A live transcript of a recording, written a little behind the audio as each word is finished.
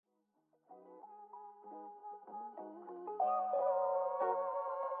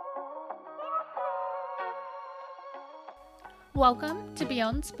Welcome to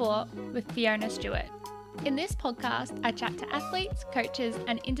Beyond Sport with Fiona Stewart. In this podcast, I chat to athletes, coaches,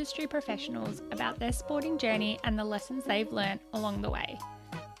 and industry professionals about their sporting journey and the lessons they've learned along the way.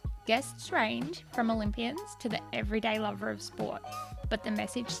 Guests range from Olympians to the everyday lover of sport, but the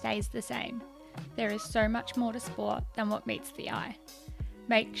message stays the same. There is so much more to sport than what meets the eye.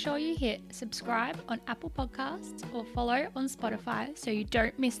 Make sure you hit subscribe on Apple Podcasts or follow on Spotify so you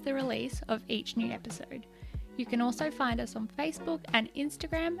don't miss the release of each new episode. You can also find us on Facebook and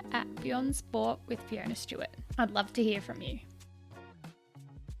Instagram at Beyond Sport with Fiona Stewart. I'd love to hear from you.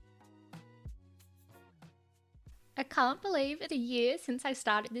 I can't believe it's a year since I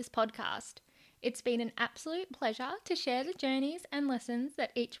started this podcast. It's been an absolute pleasure to share the journeys and lessons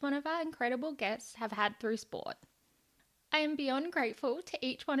that each one of our incredible guests have had through sport. I am beyond grateful to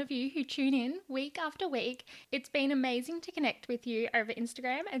each one of you who tune in week after week. It's been amazing to connect with you over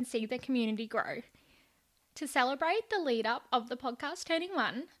Instagram and see the community grow. To celebrate the lead up of the podcast turning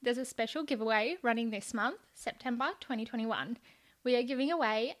 1, there's a special giveaway running this month, September 2021. We are giving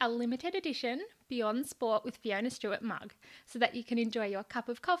away a limited edition Beyond Sport with Fiona Stewart mug so that you can enjoy your cup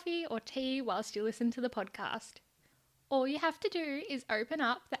of coffee or tea whilst you listen to the podcast. All you have to do is open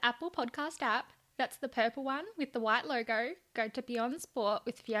up the Apple Podcast app, that's the purple one with the white logo, go to Beyond Sport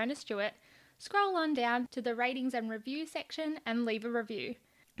with Fiona Stewart, scroll on down to the ratings and review section and leave a review.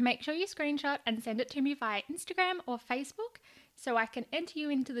 Make sure you screenshot and send it to me via Instagram or Facebook so I can enter you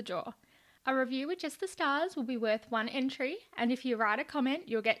into the draw. A review with just the stars will be worth 1 entry, and if you write a comment,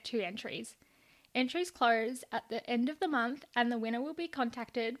 you'll get 2 entries. Entries close at the end of the month and the winner will be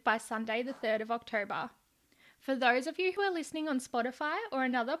contacted by Sunday the 3rd of October. For those of you who are listening on Spotify or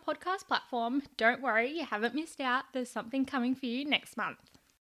another podcast platform, don't worry, you haven't missed out. There's something coming for you next month.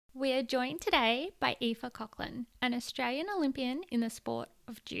 We are joined today by Aoife Coughlan, an Australian Olympian in the sport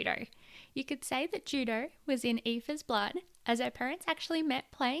of judo. You could say that judo was in Aoife's blood, as her parents actually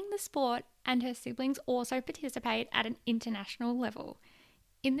met playing the sport and her siblings also participate at an international level.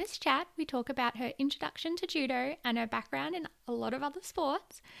 In this chat, we talk about her introduction to judo and her background in a lot of other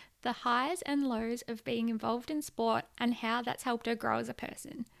sports, the highs and lows of being involved in sport and how that's helped her grow as a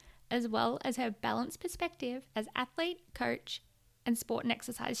person, as well as her balanced perspective as athlete, coach, and sport and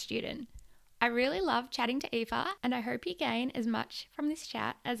exercise student. I really love chatting to Aoife and I hope you gain as much from this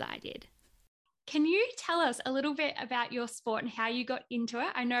chat as I did. Can you tell us a little bit about your sport and how you got into it?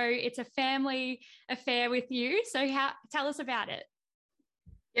 I know it's a family affair with you, so tell us about it.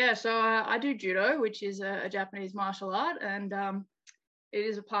 Yeah, so I do judo, which is a Japanese martial art, and it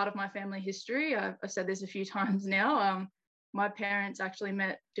is a part of my family history. I've said this a few times now. My parents actually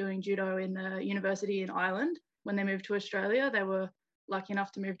met doing judo in the university in Ireland. When they moved to Australia, they were lucky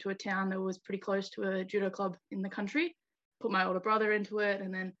enough to move to a town that was pretty close to a judo club in the country. Put my older brother into it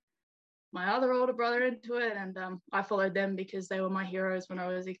and then my other older brother into it. And I followed them because they were my heroes when I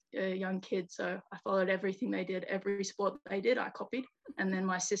was a young kid. So I followed everything they did, every sport they did, I copied. And then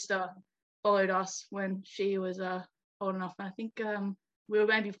my sister followed us when she was old enough. I think we were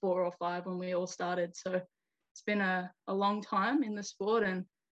maybe 4 or 5 when we all started. So it's been a long time in the sport and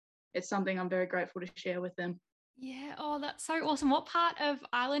it's something I'm very grateful to share with them. Yeah, oh, that's so awesome. What part of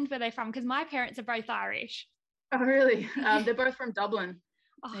Ireland were they from? Because my parents are both Irish. Oh, really? They're both from Dublin.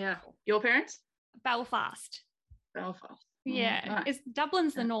 Oh, yeah. cool. Your parents? Belfast. Belfast. Yeah. Nice.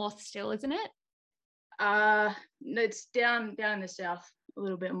 Dublin's the north still, isn't it? It's down in the south a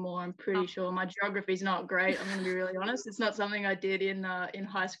little bit more, I'm pretty sure. My geography's not great, I'm going to be really honest. It's not something I did in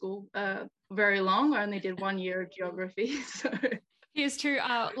high school very long. I only did 1 year of geography. So here's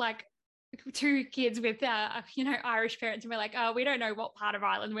two kids with Irish parents, and we're like, we don't know what part of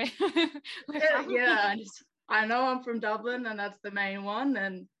Ireland we're from. Yeah, I know I'm from Dublin and that's the main one,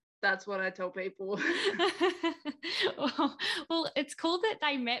 and that's what I tell people. well, it's cool that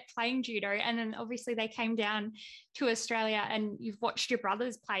they met playing judo and then obviously they came down to Australia and you've watched your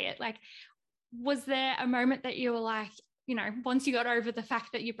brothers play it. Like, was there a moment that you were like, once you got over the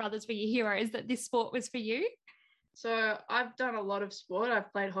fact that your brothers were your heroes, that this sport was for you? So I've done a lot of sport.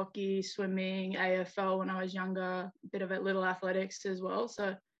 I've played hockey, swimming, AFL when I was younger, a bit of little athletics as well.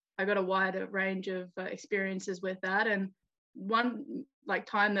 So I got a wider range of experiences with that. And one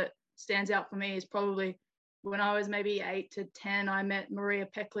time that stands out for me is probably when I was maybe 8 to 10, I met Maria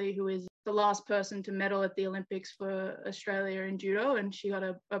Peckley, who is the last person to medal at the Olympics for Australia in judo. And she got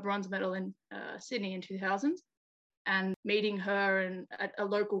a bronze medal in Sydney in 2000. And meeting her and at a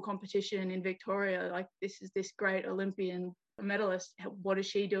local competition in Victoria, like, this is this great Olympian medalist. What is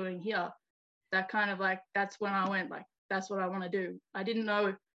she doing here? That kind of that's when I went, that's what I want to do. I didn't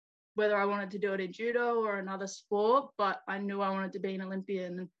know whether I wanted to do it in judo or another sport, but I knew I wanted to be an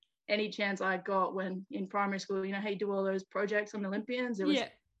Olympian. And any chance I got when in primary school, you know how you do all those projects on Olympians? It was Yeah.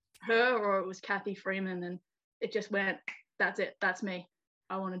 her or it was Kathy Freeman, and it just went, that's it, that's me.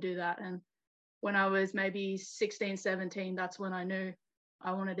 I want to do that. And when I was maybe 16, 17, that's when I knew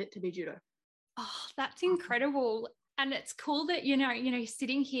I wanted it to be judo. Oh, that's incredible. And it's cool that,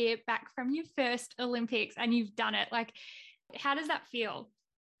 sitting here back from your first Olympics and you've done it. Like, how does that feel?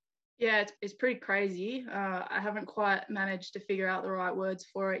 Yeah, it's pretty crazy. I haven't quite managed to figure out the right words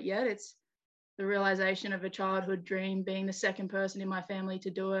for it yet. It's the realization of a childhood dream, being the second person in my family to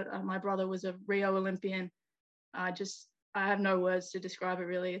do it. My brother was a Rio Olympian. I have no words to describe it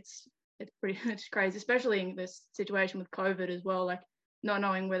really. It's it's crazy, especially in this situation with COVID as well, like not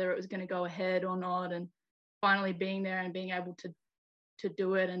knowing whether it was going to go ahead or not, and finally being there and being able to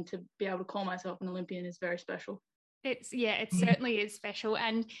do it and to be able to call myself an Olympian is very special. It certainly is special.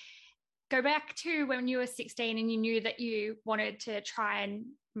 And go back to when you were 16 and you knew that you wanted to try and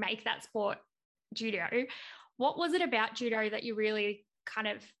make that sport judo. What was it about judo that you really kind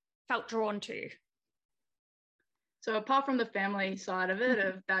of felt drawn to? So apart from the family side of it,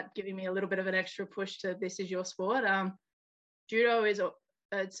 of that giving me a little bit of an extra push to this is your sport, judo is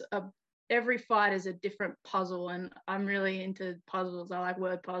every fight is a different puzzle, and I'm really into puzzles. I like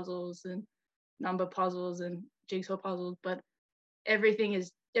word puzzles and number puzzles and jigsaw puzzles, but every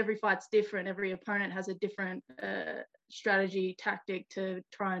fight's different. Every opponent has a different strategy, tactic to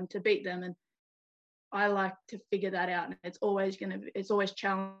try and to beat them, and I like to figure that out. And it's always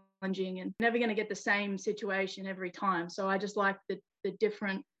challenging and never going to get the same situation every time. So I just like the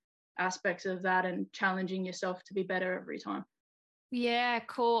different aspects of that and challenging yourself to be better every time. Yeah,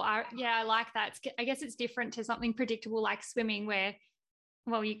 cool. I like that. I guess it's different to something predictable like swimming where,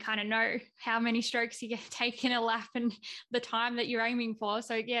 well, you kind of know how many strokes you get take in a lap and the time that you're aiming for.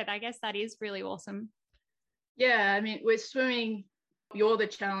 So yeah, I guess that is really awesome. Yeah, I mean, with swimming, you're the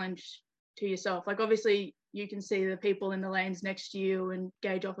challenge to yourself. Like obviously you can see the people in the lanes next to you and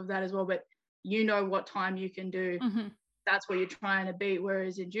gauge off of that as well, but you know what time you can do. Mm-hmm. That's what you're trying to beat.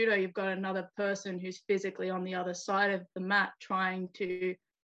 Whereas in judo, you've got another person who's physically on the other side of the mat trying to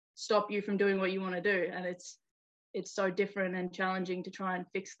stop you from doing what you want to do. And it's so different and challenging to try and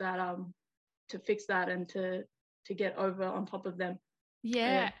fix that and to get over on top of them.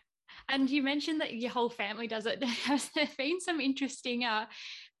 Yeah. And you mentioned that your whole family does it. Has there been some interesting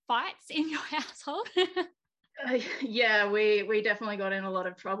fights in your household? Yeah, we definitely got in a lot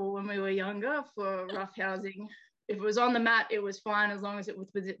of trouble when we were younger for roughhousing. If it was on the mat, it was fine as long as it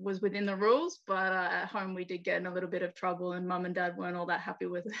was within the rules. But at home, we did get in a little bit of trouble, and mum and dad weren't all that happy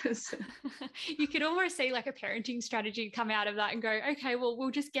with us. You could almost see like a parenting strategy come out of that and go, okay, well,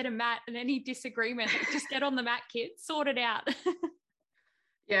 we'll just get a mat, and any disagreement, just get on the mat, kids, sort it out.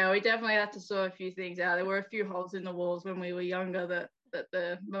 Yeah, we definitely had to sort a few things out. There were a few holes in the walls when we were younger that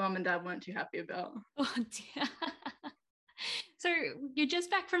the mum and dad weren't too happy about. Oh dear. So you're just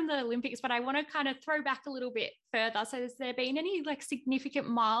back from the Olympics, but I want to kind of throw back a little bit further. So has there been any like significant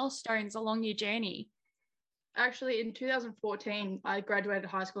milestones along your journey? Actually, in 2014, I graduated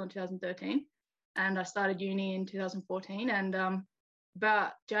high school in 2013 and I started uni in 2014. And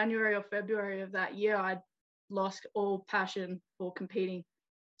about January or February of that year, I lost all passion for competing.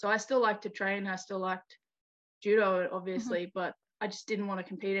 So I still liked to train. I still liked judo, obviously, but I just didn't want to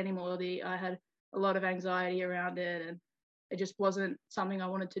compete anymore. I had a lot of anxiety around it and it just wasn't something I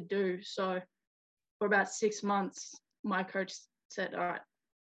wanted to do. So for about 6 months, my coach said, all right,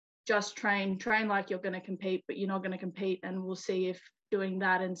 just train like you're going to compete, but you're not going to compete. And we'll see if doing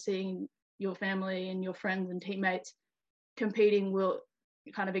that and seeing your family and your friends and teammates competing will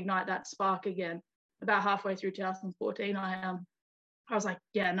kind of ignite that spark again. About halfway through 2014, I was like,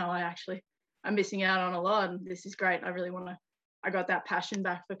 yeah, no, I'm missing out on a lot. And this is great. I got that passion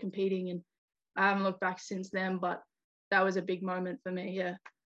back for competing and I haven't looked back since then, but that was a big moment for me. Yeah.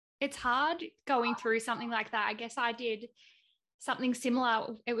 It's hard going through something like that. I guess I did something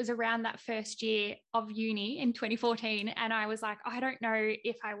similar. It was around that first year of uni in 2014. And I was like, I don't know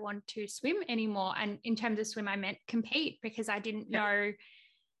if I want to swim anymore. And in terms of swim, I meant compete because I didn't know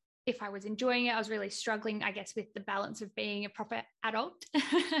if I was enjoying it. I was really struggling, I guess, with the balance of being a proper adult.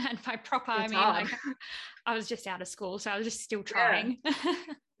 And by proper, I mean, like I was just out of school. So I was just still trying.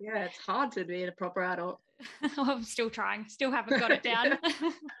 Yeah, it's hard to be a proper adult. I'm still trying, still haven't got it down.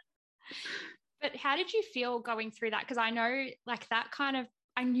 But how did you feel going through that? Because I know like that kind of,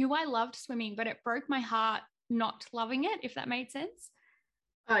 I knew I loved swimming, but it broke my heart not loving it, if that made sense.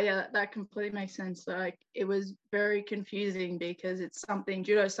 Oh yeah, that completely makes sense. Like it was very confusing because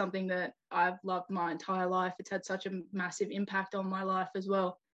judo is something that I've loved my entire life. It's had such a massive impact on my life as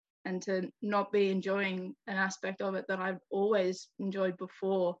well. And to not be enjoying an aspect of it that I've always enjoyed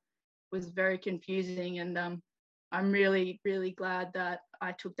before, was very confusing. And I'm really, really glad that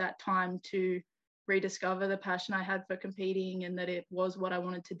I took that time to rediscover the passion I had for competing and that it was what I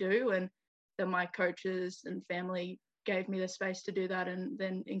wanted to do, and that my coaches and family gave me the space to do that, and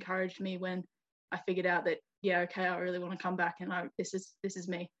then encouraged me when I figured out that, yeah, okay, I really want to come back, and this is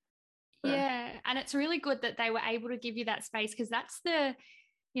me. So. Yeah, and it's really good that they were able to give you that space, because that's the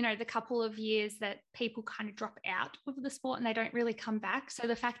couple of years that people kind of drop out of the sport and they don't really come back. So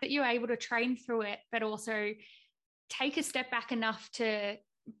the fact that you're able to train through it, but also take a step back enough to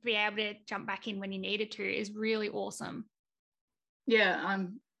be able to jump back in when you needed to, is really awesome. Yeah,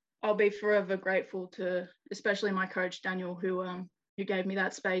 I'll be forever grateful to, especially my coach Daniel, who gave me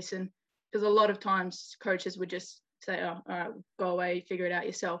that space. And because a lot of times coaches would just say, "Oh, all right, go away, figure it out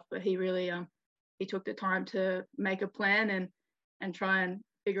yourself," but he really he took the time to make a plan and try and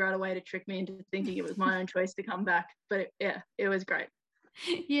figure out a way to trick me into thinking it was my own choice to come back. But it was great.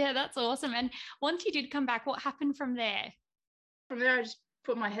 Yeah, that's awesome. And once you did come back, what happened from there? From there, I just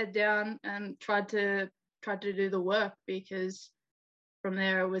put my head down and tried to do the work, because from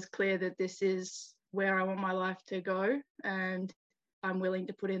there it was clear that this is where I want my life to go, and I'm willing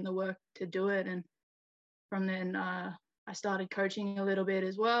to put in the work to do it. And from then I started coaching a little bit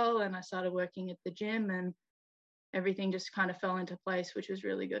as well, and I started working at the gym, and everything just kind of fell into place, which was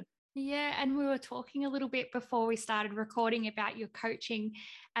really good. Yeah, and we were talking a little bit before we started recording about your coaching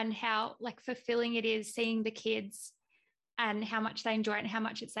and how fulfilling it is seeing the kids and how much they enjoy it and how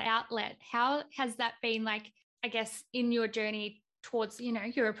much it's an outlet. How has that been, I guess, in your journey towards,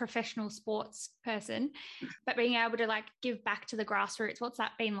 you're a professional sports person, but being able to give back to the grassroots, what's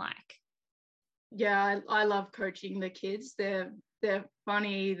that been like? Yeah, I love coaching the kids. They're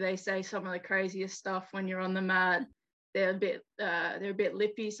funny. They say some of the craziest stuff when you're on the mat. They're a bit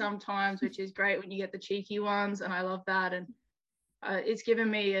lippy sometimes, which is great when you get the cheeky ones, and I love that. And it's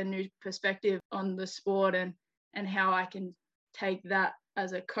given me a new perspective on the sport and how I can take that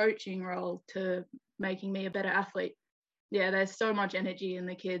as a coaching role to making me a better athlete. Yeah, there's so much energy in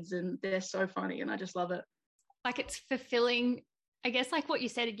the kids, and they're so funny, and I just love it. It's fulfilling, I guess, what you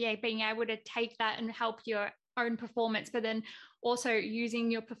said, yeah, being able to take that and help your own performance, but then also using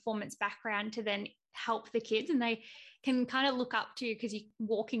your performance background to then help the kids, and they can kind of look up to you because you're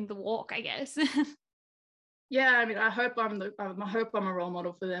walking the walk, I guess. Yeah, I mean, I hope I'm a role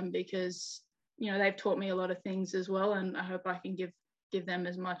model for them, because they've taught me a lot of things as well, and I hope I can give them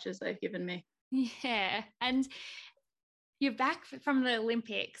as much as they've given me. Yeah, and you're back from the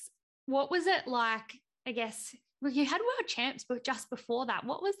Olympics. What was it like? I guess, well, you had world champs, but just before that,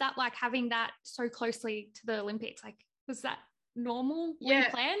 what was that like, having that so closely to the Olympics? Was that normal? Were you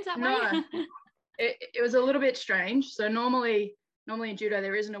planned that way? It was a little bit strange. So normally in judo,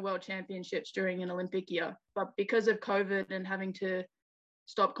 there isn't a world championships during an Olympic year, but because of COVID and having to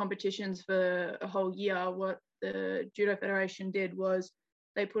stop competitions for a whole year, what the Judo Federation did was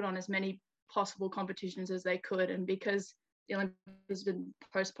they put on as many possible competitions as they could. And because the Olympics has been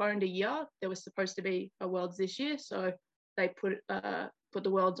postponed a year, there was supposed to be a Worlds this year, so they put the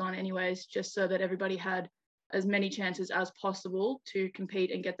Worlds on anyways, just so that everybody had as many chances as possible to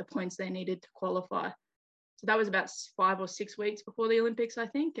compete and get the points they needed to qualify. So that was about 5 or 6 weeks before the Olympics, I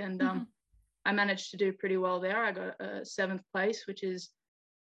think, and I managed to do pretty well there. I got 7th place, which is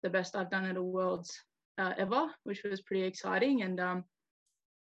the best I've done at a Worlds ever, which was pretty exciting. And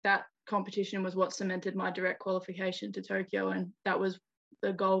that competition was what cemented my direct qualification to Tokyo, and that was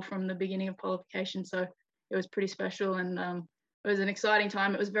the goal from the beginning of qualification. So it was pretty special, and it was an exciting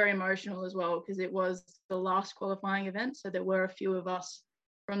time. It was very emotional as well, because it was the last qualifying event, so there were a few of us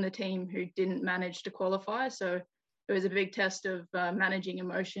from the team who didn't manage to qualify. So it was a big test of managing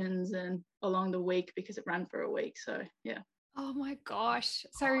emotions and along the week, because it ran for a week. So yeah. Oh my gosh.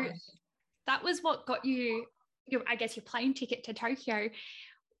 So that was what got you I guess, your plane ticket to Tokyo.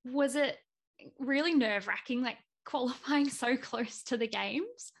 Was it really nerve-wracking, qualifying so close to the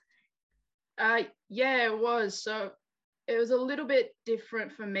games? Yeah, it was. So it was a little bit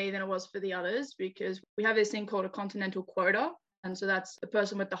different for me than it was for the others, because we have this thing called a continental quota. And so that's the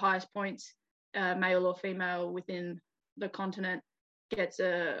person with the highest points, male or female, within the continent gets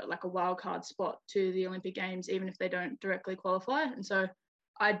a wild card spot to the Olympic Games, even if they don't directly qualify. And so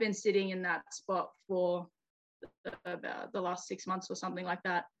I'd been sitting in that spot for about the last 6 months or something like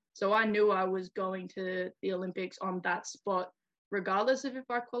that. So I knew I was going to the Olympics on that spot, regardless of if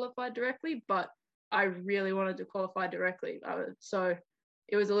I qualified directly, but I really wanted to qualify directly. So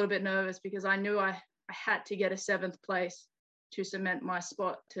it was a little bit nervous, because I knew I had to get a 7th place to cement my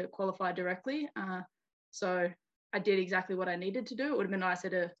spot to qualify directly. So I did exactly what I needed to do. It would have been nicer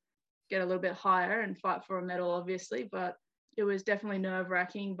to get a little bit higher and fight for a medal, obviously, but it was definitely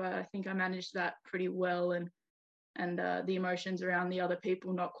nerve-wracking, but I think I managed that pretty well, and the emotions around the other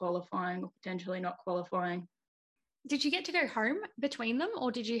people not qualifying or potentially not qualifying. Did you get to go home between them,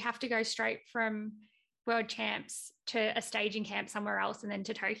 or did you have to go straight from world champs to a staging camp somewhere else and then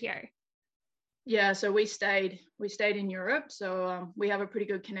to Tokyo? Yeah, so we stayed in Europe. So we have a pretty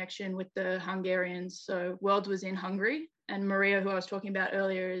good connection with the Hungarians. So Worlds was in Hungary, and Maria, who I was talking about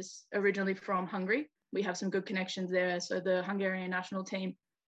earlier, is originally from Hungary. We have some good connections there. So the Hungarian national team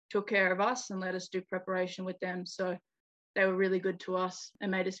took care of us and let us do preparation with them. So they were really good to us and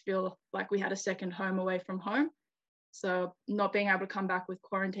made us feel like we had a second home away from home. So not being able to come back with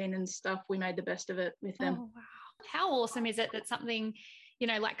quarantine and stuff, we made the best of it with them. Oh, wow. How awesome is it that something,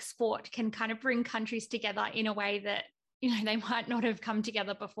 like sport can kind of bring countries together in a way that, they might not have come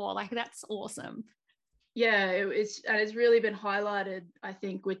together before? Like, that's awesome. Yeah, it's really been highlighted, I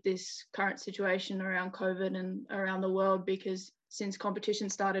think, with this current situation around COVID and around the world, because since competition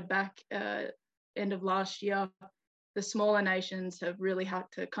started back end of last year, the smaller nations have really had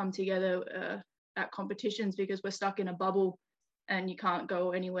to come together at competitions, because we're stuck in a bubble and you can't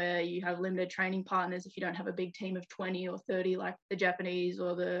go anywhere. You have limited training partners if you don't have a big team of 20 or 30 like the Japanese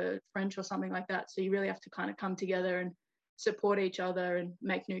or the French or something like that. So you really have to kind of come together and support each other and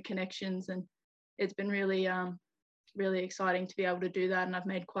make new connections. And it's been really, really exciting to be able to do that. And I've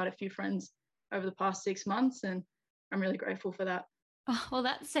made quite a few friends over the past 6 months, and I'm really grateful for that. Oh, well,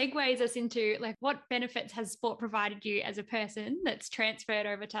 that segues us into like, what benefits has sport provided you as a person that's transferred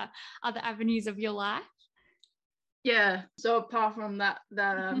over to other avenues of your life? Yeah, so apart from that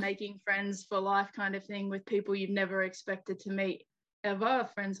making friends for life kind of thing with people you've never expected to meet ever,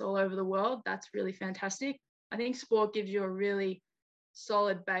 friends all over the world, that's really fantastic. I think sport gives you a really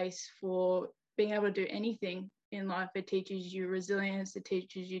solid base for being able to do anything in life. It teaches you resilience, it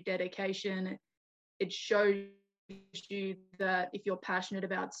teaches you dedication, it shows you that if you're passionate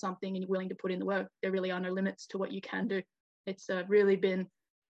about something and you're willing to put in the work, there really are no limits to what you can do. It's really been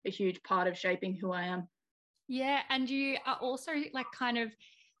a huge part of shaping who I am. Yeah, and you are also like kind of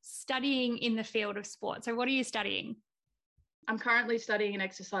studying in the field of sport. So what are you studying? I'm currently studying an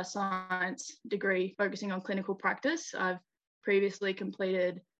exercise science degree focusing on clinical practice. I've previously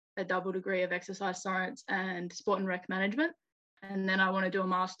completed a double degree of exercise science and sport and rec management. And then I want to do a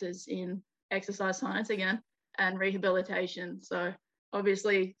master's in exercise science again and rehabilitation. So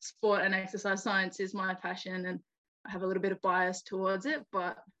obviously sport and exercise science is my passion, and I have a little bit of bias towards it,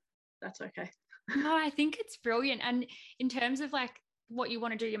 but that's okay. No, I think it's brilliant. And in terms of like what you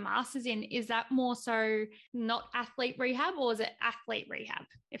want to do your master's in, is that more so not athlete rehab, or is it athlete rehab,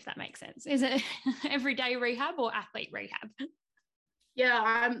 if that makes sense? Is it everyday rehab or athlete rehab? Yeah,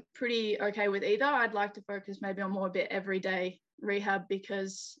 I'm pretty okay with either. I'd like to focus maybe on more a bit everyday rehab,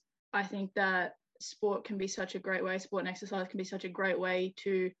 because I think that sport can be such a great way, sport and exercise can be such a great way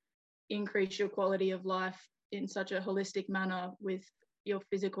to increase your quality of life in such a holistic manner with your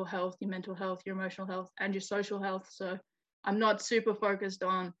physical health, your mental health, your emotional health, and your social health. So I'm not super focused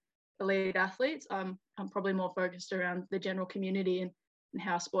on elite athletes. I'm probably more focused around the general community and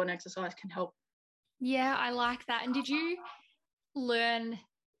how sport and exercise can help. Yeah, I like that. And did you learn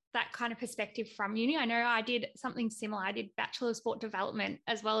that kind of perspective from uni? I know I did something similar. I did Bachelor of Sport Development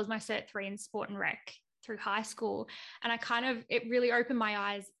as well as my Cert 3 in Sport and Rec through high school. And it really opened my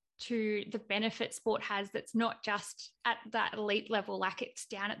eyes to the benefit sport has, that's not just at that elite level, like it's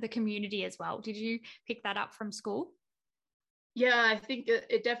down at the community as well. Did you pick that up from school? Yeah, I think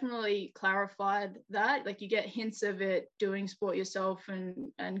it definitely clarified that. Like you get hints of it doing sport yourself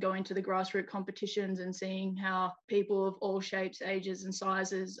and going to the grassroots competitions and seeing how people of all shapes, ages and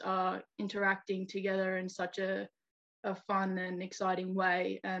sizes are interacting together in such a fun and exciting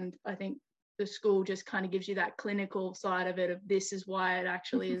way. And I think the school just kind of gives you that clinical side of it, of this is why it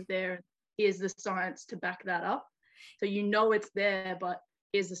actually is there. Here's the science to back that up. So you know it's there, but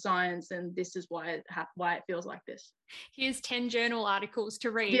here's the science and this is why it feels like this. Here's 10 journal articles to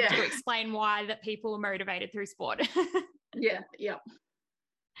read to explain why that people are motivated through sport. Yeah.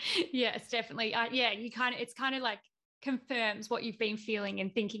 Yes, definitely. It's kind of like confirms what you've been feeling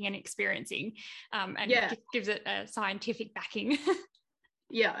and thinking and experiencing, and gives it a scientific backing.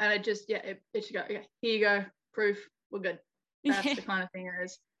 Yeah, and it should go, okay, here you go, proof, we're good. That's the kind of thing it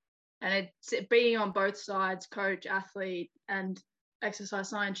is. And it's being on both sides, coach, athlete, and exercise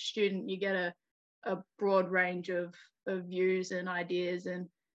science student, you get a broad range of views and ideas, and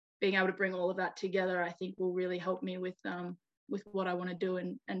being able to bring all of that together, I think will really help me with what I want to do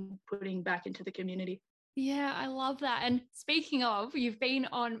and putting back into the community. Yeah, I love that. And speaking of, you've been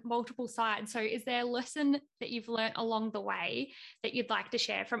on multiple sides. So is there a lesson that you've learned along the way that you'd like to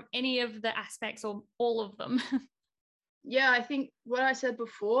share from any of the aspects or all of them? Yeah, I think what I said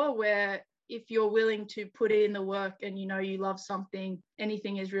before, where if you're willing to put in the work and you know you love something,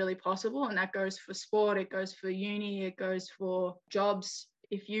 anything is really possible. And that goes for sport, it goes for uni, it goes for jobs.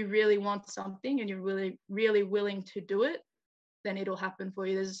 If you really want something and you're really, really willing to do it, then it'll happen for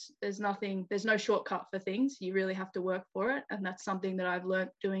you. There's no shortcut for things. You really have to work for it. And that's something that I've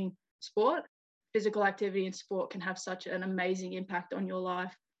learned doing sport. Physical activity in sport can have such an amazing impact on your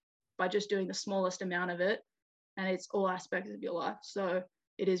life by just doing the smallest amount of it. And it's all aspects of your life. So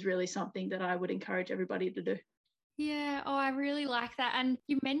it is really something that I would encourage everybody to do. Yeah, oh, I really like that. And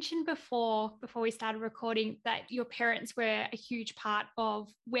you mentioned before we started recording that your parents were a huge part of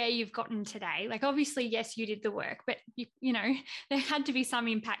where you've gotten today. Like obviously, yes, you did the work, but you know, there had to be some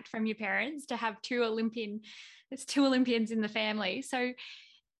impact from your parents to have two Olympians in the family. So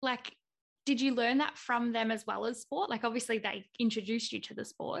like, did you learn that from them as well as sport? Like obviously they introduced you to the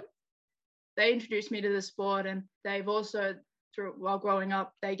sport. They introduced me to the sport, and they've also, while growing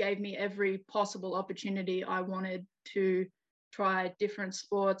up, they gave me every possible opportunity I wanted to try different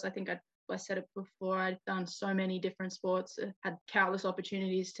sports. I think I said it before, I'd done so many different sports, had countless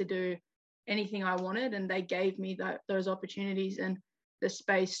opportunities to do anything I wanted, and they gave me those opportunities and the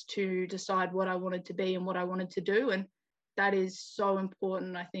space to decide what I wanted to be and what I wanted to do. And that is so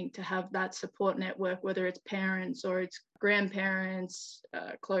important, I think, to have that support network, whether it's parents or it's grandparents,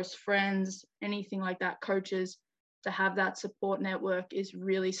 close friends, anything like that, coaches. To have that support network is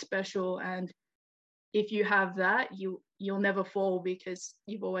really special. And if you have that, you'll never fall because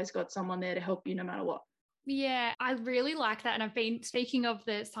you've always got someone there to help you no matter what. Yeah, I really like that. And I've been speaking of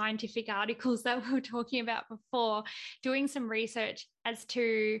the scientific articles that we were talking about before, doing some research as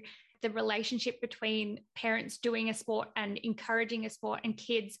to the relationship between parents doing a sport and encouraging a sport and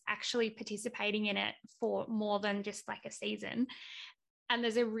kids actually participating in it for more than just like a season. And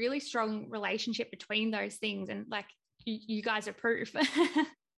there's a really strong relationship between those things. And like you guys are proof.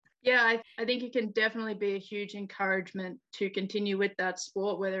 Yeah, I think it can definitely be a huge encouragement to continue with that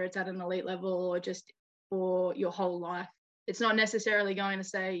sport, whether it's at an elite level or just for your whole life. It's not necessarily going to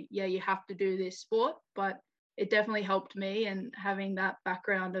say, yeah, you have to do this sport, but it definitely helped me. And having that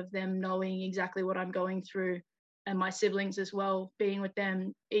background of them knowing exactly what I'm going through, and my siblings as well, being with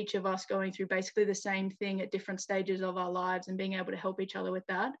them, each of us going through basically the same thing at different stages of our lives and being able to help each other with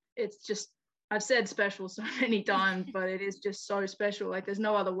that. It's just, I've said special so many times, but it is just so special. Like there's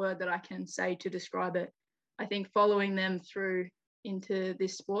no other word that I can say to describe it. I think following them through into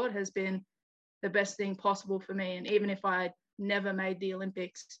this sport has been the best thing possible for me. And even if I never made the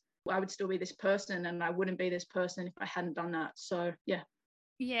Olympics, I would still be this person, and I wouldn't be this person if I hadn't done that. So yeah.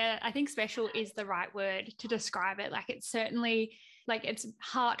 Yeah, I think special is the right word to describe it. Like it's certainly like it's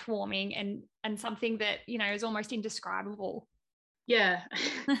heartwarming and something that, you know, is almost indescribable. Yeah.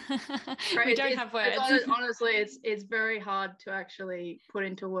 We don't have words. Honestly, it's very hard to actually put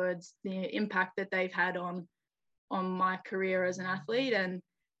into words the impact that they've had on my career as an athlete, and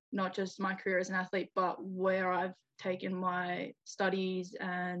not just my career as an athlete, but where I've taken my studies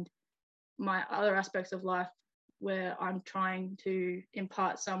and my other aspects of life, where I'm trying to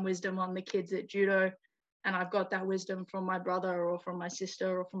impart some wisdom on the kids at judo. And I've got that wisdom from my brother or from my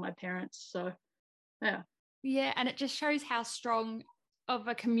sister or from my parents. So, yeah. Yeah, and it just shows how strong of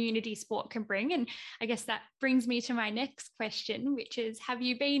a community sport can bring. And I guess that brings me to my next question, which is, have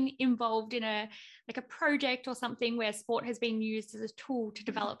you been involved in a project or something where sport has been used as a tool to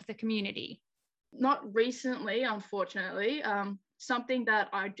develop the community? Not recently, unfortunately. Something that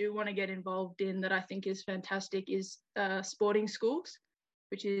I do want to get involved in that I think is fantastic is sporting schools,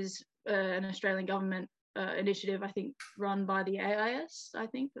 which is an Australian government initiative, I think, run by the AIS. I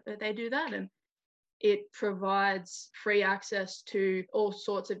think that they do that. And it provides free access to all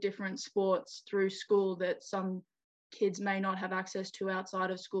sorts of different sports through school that some kids may not have access to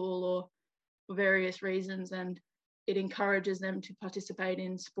outside of school or for various reasons. And it encourages them to participate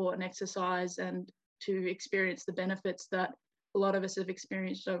in sport and exercise and to experience the benefits that a lot of us have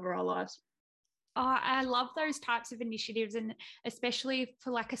experienced over our lives. Oh, I love those types of initiatives, and especially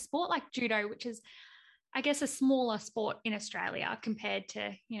for like a sport like judo, which is, I guess, a smaller sport in Australia compared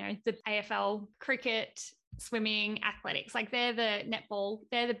to, you know, the AFL, cricket, swimming, athletics. Like they're the netball,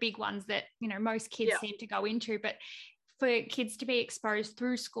 they're the big ones that, you know, most kids seem to go into. But for kids to be exposed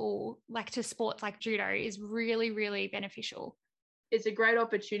through school, like to sports like judo, is really, really beneficial. It's a great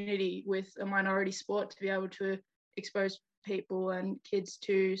opportunity with a minority sport to be able to expose people and kids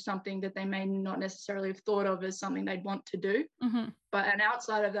to something that they may not necessarily have thought of as something they'd want to do. Mm-hmm. And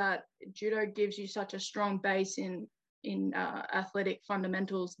outside of that, judo gives you such a strong base in athletic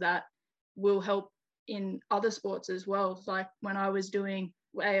fundamentals that will help in other sports as well. Like when I was doing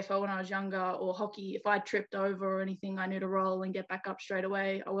AFL when I was younger, or hockey, if I tripped over or anything, I knew to roll and get back up straight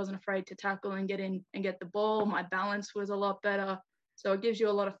away. I wasn't afraid to tackle and get in and get the ball. My balance was a lot better. So it gives you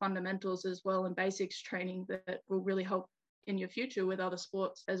a lot of fundamentals as well and basics training that will really help in your future with other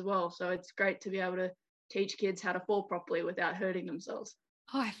sports as well. So it's great to be able to teach kids how to fall properly without hurting themselves.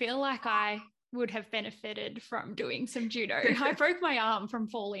 Oh, I feel like I would have benefited from doing some judo. I broke my arm from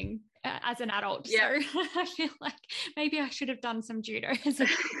falling as an adult. Yeah. So I feel like maybe I should have done some judo as a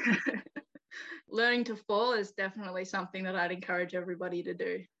kid. Learning to fall is definitely something that I'd encourage everybody to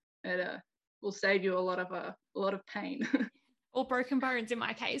do. It will save you a lot of pain. Or broken bones in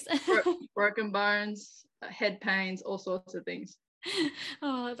my case. Broken bones, head pains, all sorts of things.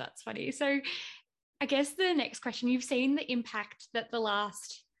 Oh, that's funny. So I guess the next question, you've seen the impact that the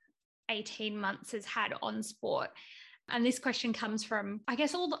last 18 months has had on sport. And this question comes from, I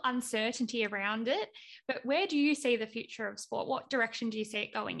guess, all the uncertainty around it. But where do you see the future of sport? What direction do you see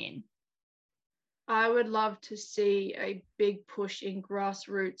it going in? I would love to see a big push in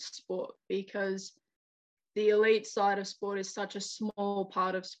grassroots sport, because the elite side of sport is such a small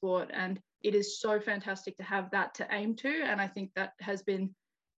part of sport, and it is so fantastic to have that to aim to. And I think that has been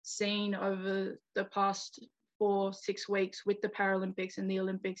seen over the past 4-6 weeks with the Paralympics and the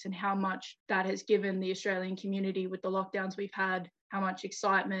Olympics, and how much that has given the Australian community with the lockdowns we've had, how much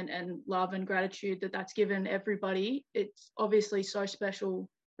excitement and love and gratitude that's given everybody. It's obviously so special,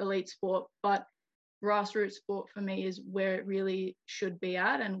 elite sport, but grassroots sport for me is where it really should be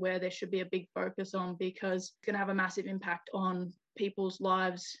at, and where there should be a big focus on, because it's going to have a massive impact on people's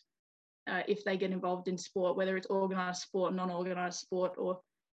lives if they get involved in sport, whether it's organised sport, non-organised sport, or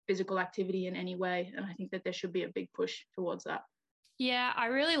physical activity in any way. And I think that there should be a big push towards that. Yeah, I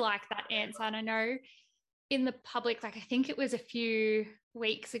really like that answer. And I know in the public, like I think it was a few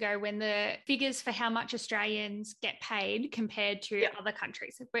weeks ago when the figures for how much Australians get paid compared to other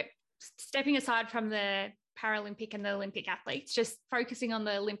countries, we're stepping aside from the Paralympic and the Olympic athletes, just focusing on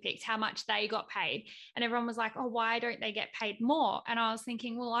the Olympics, how much they got paid. And everyone was like, oh, why don't they get paid more? And I was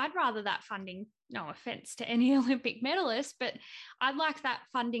thinking, well, I'd rather that funding, no offense to any Olympic medalists, but I'd like that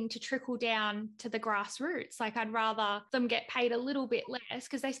funding to trickle down to the grassroots. Like I'd rather them get paid a little bit less,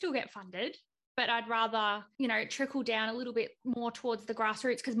 because they still get funded, but I'd rather, trickle down a little bit more towards the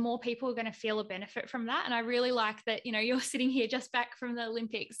grassroots, because more people are going to feel a benefit from that. And I really like that, you're sitting here just back from the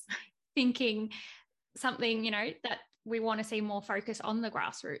Olympics thinking something, that we want to see more focus on the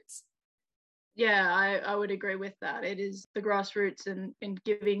grassroots. Yeah, I would agree with that. It is the grassroots, and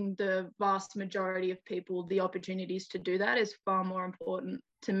giving the vast majority of people the opportunities to do that is far more important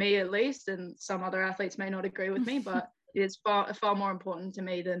to me, at least, and some other athletes may not agree with me, but it is far more important to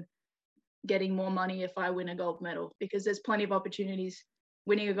me than getting more money if I win a gold medal, because there's plenty of opportunities.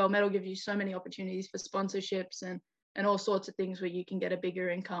 Winning a gold medal gives you so many opportunities for sponsorships and all sorts of things where you can get a bigger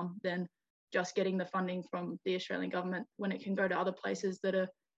income than just getting the funding from the Australian government, when it can go to other places that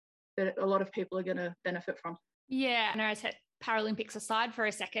a lot of people are going to benefit from. Yeah, I know I set Paralympics aside for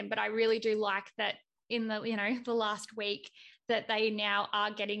a second, but I really do like that in the last week that they now are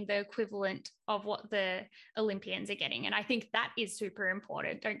getting the equivalent of what the Olympians are getting. And I think that is super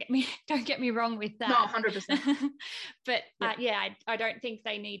important. Don't get me wrong with that. No, 100%. But I don't think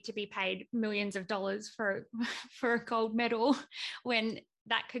they need to be paid millions of dollars for a gold medal, when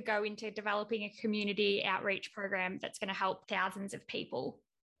that could go into developing a community outreach program that's going to help thousands of people.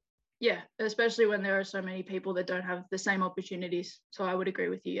 Yeah, especially when there are so many people that don't have the same opportunities. So I would agree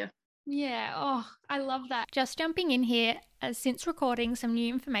with you, yeah. Yeah, oh, I love that. Just jumping in here, as since recording, some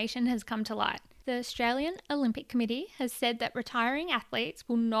new information has come to light. The Australian Olympic Committee has said that retiring athletes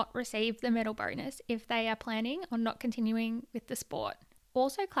will not receive the medal bonus if they are planning on not continuing with the sport.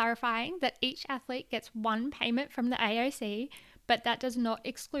 Also clarifying that each athlete gets one payment from the AOC, but that does not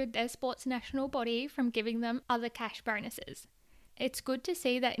exclude their sports national body from giving them other cash bonuses. It's good to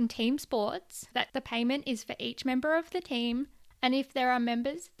see that in team sports, that the payment is for each member of the team, and if there are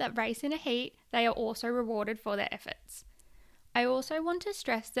members that race in a heat, they are also rewarded for their efforts. I also want to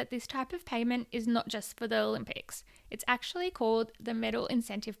stress that this type of payment is not just for the Olympics. It's actually called the Medal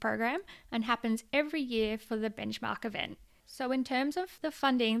Incentive Program and happens every year for the benchmark event. So in terms of the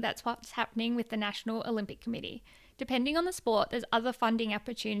funding, that's what's happening with the National Olympic Committee. Depending on the sport, there's other funding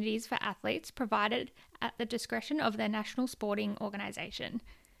opportunities for athletes provided at the discretion of their national sporting organisation.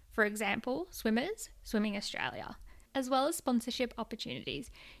 For example, swimmers, Swimming Australia, as well as sponsorship opportunities.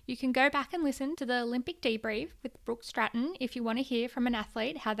 You can go back and listen to the Olympic Debrief with Brooke Stratton if you want to hear from an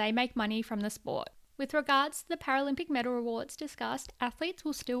athlete how they make money from the sport. With regards to the Paralympic medal awards discussed, athletes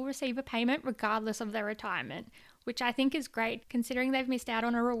will still receive a payment regardless of their retirement, which I think is great considering they've missed out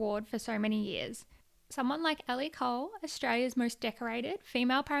on a reward for so many years. Someone like Ellie Cole, Australia's most decorated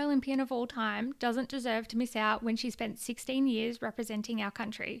female Paralympian of all time, doesn't deserve to miss out when she spent 16 years representing our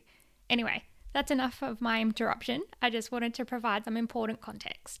country. Anyway, that's enough of my interruption. I just wanted to provide some important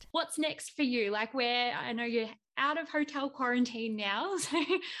context. What's next for you? Like, where I know you're out of hotel quarantine now, so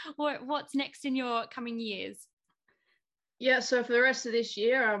what's next in your coming years? Yeah, so for the rest of this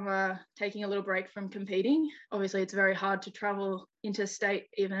year, I'm taking a little break from competing. Obviously, it's very hard to travel interstate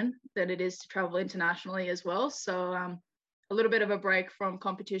even than it is to travel internationally as well. So a little bit of a break from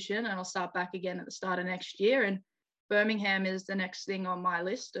competition, and I'll start back again at the start of next year. And Birmingham is the next thing on my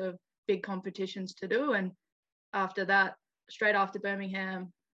list of big competitions to do. And after that, straight after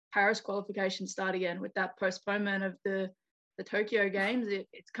Birmingham, Paris qualifications start again with that postponement of the Tokyo Games.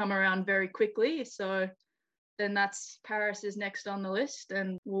 It's come around very quickly. So then that's Paris is next on the list,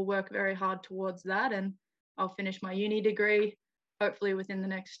 and we'll work very hard towards that. And I'll finish my uni degree hopefully within the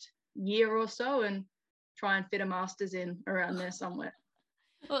next year or so and try and fit a master's in around there somewhere.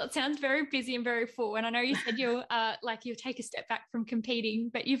 Well, it sounds very busy and very full. And I know you said you'll take a step back from competing,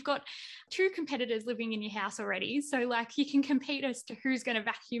 but you've got 2 competitors living in your house already. So like you can compete as to who's going to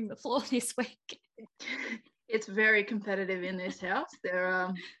vacuum the floor this week. It's very competitive in this house.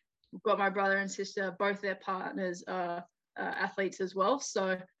 I've got my brother and sister, both their partners are athletes as well.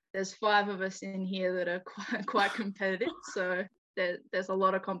 So there's 5 of us in here that are quite competitive. So there's a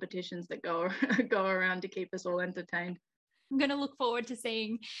lot of competitions that go around to keep us all entertained. I'm going to look forward to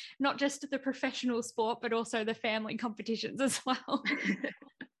seeing not just the professional sport, but also the family competitions as well.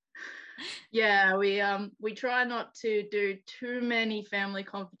 Yeah, we try not to do too many family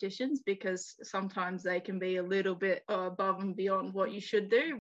competitions because sometimes they can be a little bit above and beyond what you should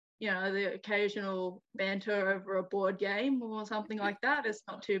do. You know, the occasional banter over a board game or something like that is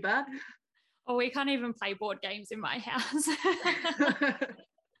not too bad. Oh, we can't even play board games in my house.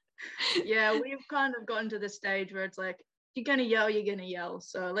 Yeah, we've kind of gotten to the stage where it's like, if you're going to yell, you're going to yell.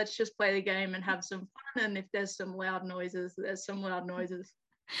 So let's just play the game and have some fun. And if there's some loud noises, there's some loud noises.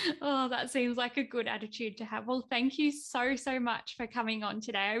 Oh, that seems like a good attitude to have. Well, thank you so much for coming on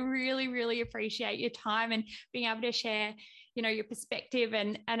today. I really, really appreciate your time and being able to share, your perspective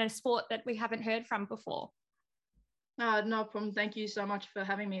and a sport that we haven't heard from before. No problem. Thank you so much for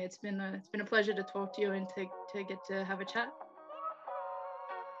having me. It's been a pleasure to talk to you and to get to have a chat.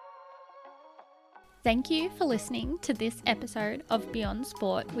 Thank you for listening to this episode of Beyond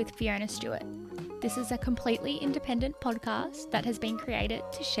Sport with Fiona Stewart. This is a completely independent podcast that has been created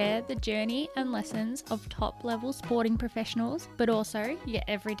to share the journey and lessons of top-level sporting professionals, but also your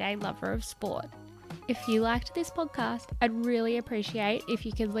everyday lover of sport. If you liked this podcast, I'd really appreciate if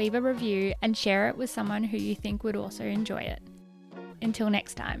you could leave a review and share it with someone who you think would also enjoy it. Until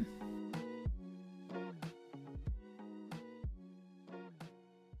next time.